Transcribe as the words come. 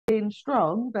going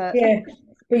strong, but Yeah,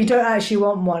 but you don't actually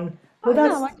want one. Well, oh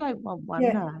no, I don't want one.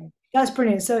 yeah, No. that's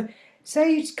brilliant. So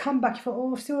say you come back, you thought,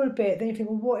 oh, still a bit. Then you think,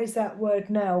 well, what is that word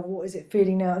now? What is it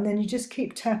feeling now? And then you just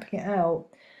keep tapping it out.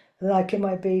 Like it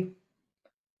might be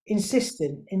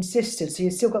insistent, insistent. So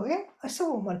you still got, yeah, I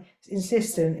still want one.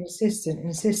 Insistent, insistent,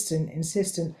 insistent,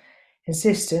 insistent,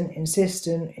 insistent,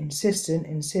 insistent, insistent,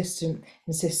 insistent,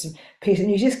 insistent. Piece. And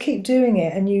you just keep doing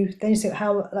it. And then you think,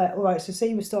 how, like, all right, so say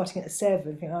you were starting at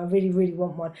 7, think, I really, really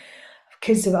want one.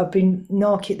 Kids have, I've been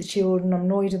narky at the children, I'm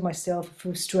annoyed with myself, I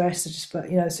feel stressed,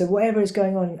 so whatever is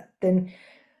going on, then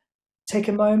take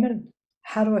a moment.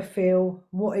 How do I feel?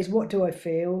 What do I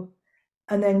feel?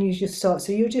 And then you just start.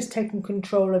 So you're just taking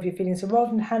control of your feelings. So rather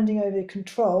than handing over the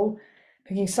control,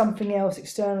 thinking something else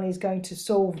externally is going to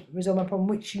resolve my problem,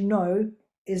 which you know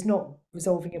is not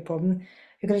resolving your problem,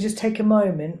 you're going to just take a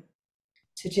moment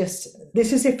to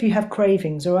this is if you have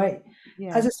cravings, all right?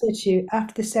 Yeah. As I said to you,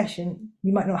 after the session,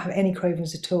 you might not have any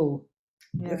cravings at all.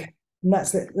 Yeah. Okay, and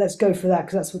let's go for that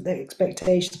because that's what the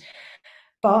expectation.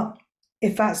 But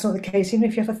if that's not the case, even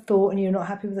if you have a thought and you're not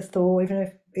happy with the thought, even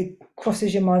if it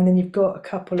crosses your mind, then you've got a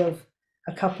couple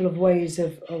of ways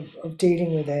of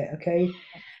dealing with it. Okay,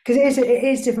 because it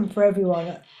is different for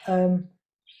everyone.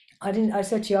 I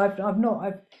said to you,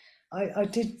 I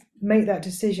did make that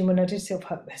decision when I did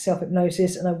self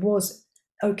hypnosis, and I was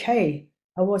okay.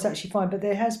 I was actually fine, but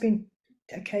there has been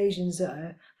occasions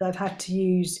that I've had to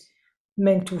use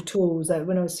mental tools, like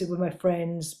when I was with my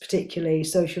friends, particularly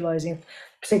socializing,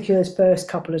 particularly those first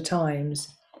couple of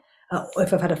times.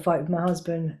 If I've had a fight with my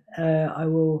husband, I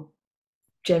will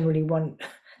generally want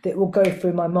that will go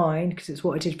through my mind, because it's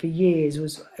what I did for years.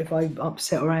 Was if I'm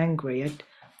upset or angry,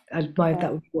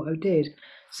 that would be what I did.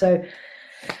 So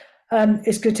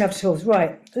it's good to have tools.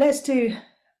 Right, let's do.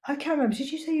 I can't remember.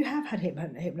 Did you say you have had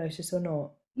hypnosis or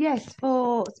not? Yes,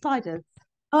 for spiders.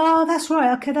 Oh, that's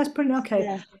right. Okay, that's brilliant. Okay,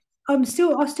 Yeah. I'll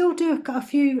still do a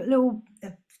few little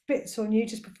bits on you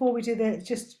just before we do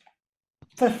just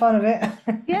for the fun of it.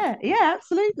 Yeah, yeah, Yeah,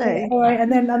 absolutely. all right,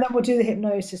 and then we'll do the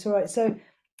hypnosis. All right, so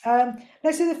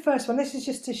let's do the first one. This is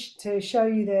just to show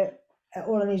you that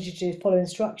all I need you to do is follow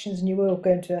instructions, and you will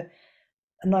go into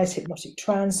a nice hypnotic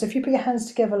trance. So if you put your hands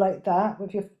together like that,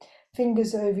 with your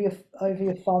fingers over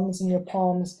your thumbs and your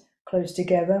palms close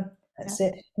together, that's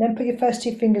it. And then put your first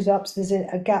 2 fingers up, so there's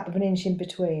a gap of 1 inch in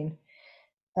between.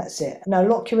 That's it. Now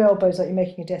lock your elbows like you're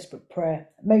making a desperate prayer.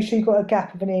 Make sure you've got a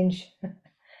gap of 1 inch.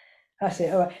 That's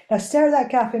it. All right. Now stare at that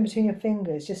gap in between your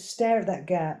fingers. Just stare at that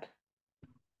gap.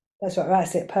 That's right.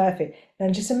 That's it. Perfect.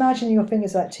 And just imagine your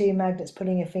fingers like 2 magnets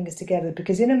pulling your fingers together,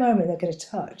 because in a moment they're going to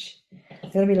touch.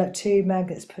 They're going to be like 2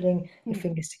 magnets pulling your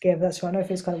fingers together. That's right. I know it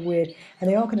feels kind of weird. And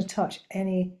they are going to touch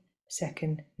any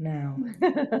second now.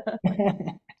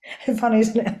 Funny,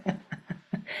 isn't it?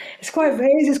 It's quite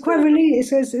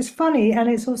relief. It's funny, and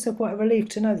it's also quite a relief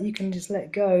to know that you can just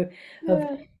let go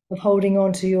of holding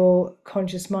on to your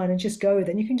conscious mind and just go with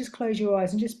it. And you can just close your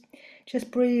eyes and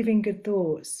just breathe in good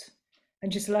thoughts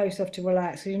and just allow yourself to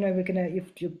relax. So you know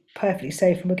you're perfectly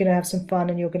safe, and we're gonna have some fun,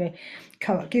 and you're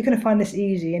gonna find this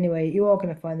easy anyway. You are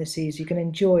gonna find this easy. You're gonna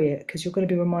enjoy it because you're gonna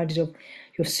be reminded of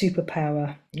your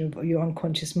superpower, your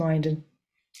unconscious mind, and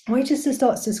when it just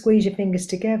starts to squeeze your fingers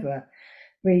together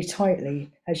really tightly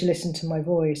as you listen to my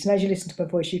voice. And as you listen to my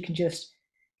voice, you can just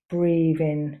breathe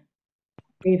in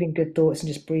good thoughts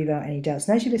and just breathe out any doubts.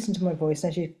 And as you listen to my voice, and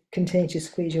as you continue to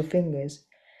squeeze your fingers,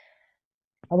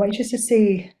 I want you just to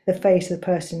see the face of the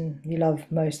person you love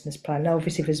most on this planet. Now,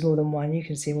 obviously, if there's more than one, you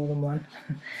can see more than one.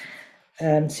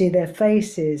 See their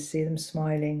faces, see them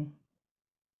smiling,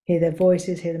 hear their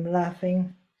voices, hear them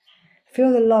laughing.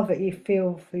 Feel the love that you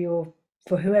feel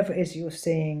for whoever it is you're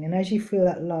seeing. And as you feel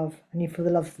that love, and you feel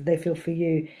the love that they feel for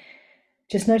you,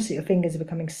 just notice that your fingers are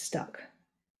becoming stuck.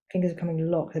 Fingers are becoming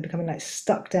locked. They're becoming like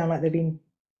stuck down, like they've been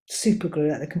super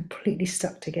glued, like they're completely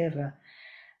stuck together.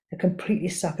 They're completely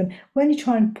stuck. And when you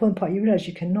try and pull them apart, you realize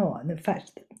you cannot. And in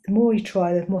fact, the more you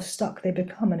try, the more stuck they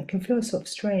become. And it can feel sort of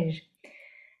strange.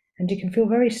 And you can feel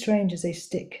very strange as they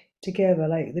stick together,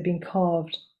 like they've been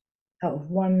carved out of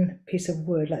one piece of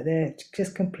wood, like they're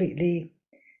just completely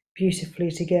beautifully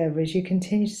together. As you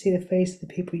continue to see the face of the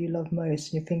people you love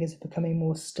most, and your fingers are becoming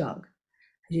more stuck,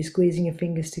 as you're squeezing your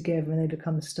fingers together and they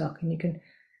become stuck, and you can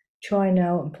try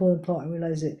now and pull them apart and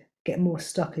realize it get more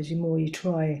stuck as more you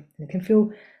try. And it can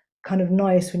feel kind of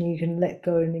nice when you can let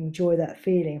go and enjoy that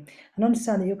feeling, and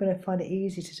understand that you're going to find it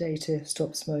easy today to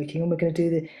stop smoking. And we're going to do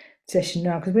the session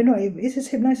now, because is this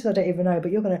hypnosis? I don't even know,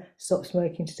 but you're going to stop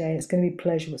smoking today, and it's going to be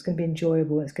pleasurable, it's going to be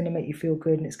enjoyable, it's going to make you feel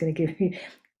good, and it's going to give you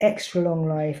extra long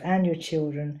life and your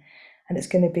children. and it's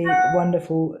going to be a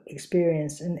wonderful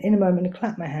experience. And in a moment, I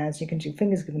clap my hands. Your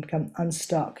fingers are going to become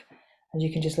unstuck, and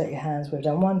you can just let your hands. We've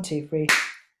done 1, 2, 3.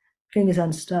 Fingers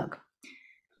unstuck.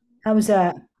 How was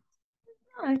that?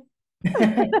 Nice.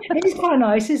 It is quite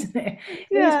nice, isn't it?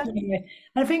 Yeah. It is quite nice.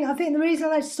 And I think the reason I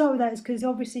like to start with that is because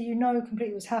obviously you know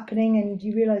completely what's happening, and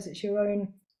you realise it's your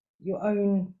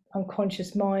own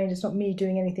unconscious mind. It's not me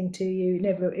doing anything to you. It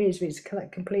never is. It's a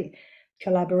complete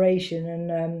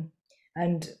collaboration,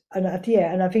 and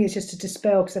I think it's just to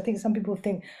dispel, because I think some people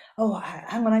think, oh,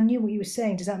 hang on, I knew what you were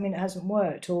saying. Does that mean it hasn't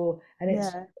worked? And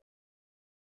it's Yeah.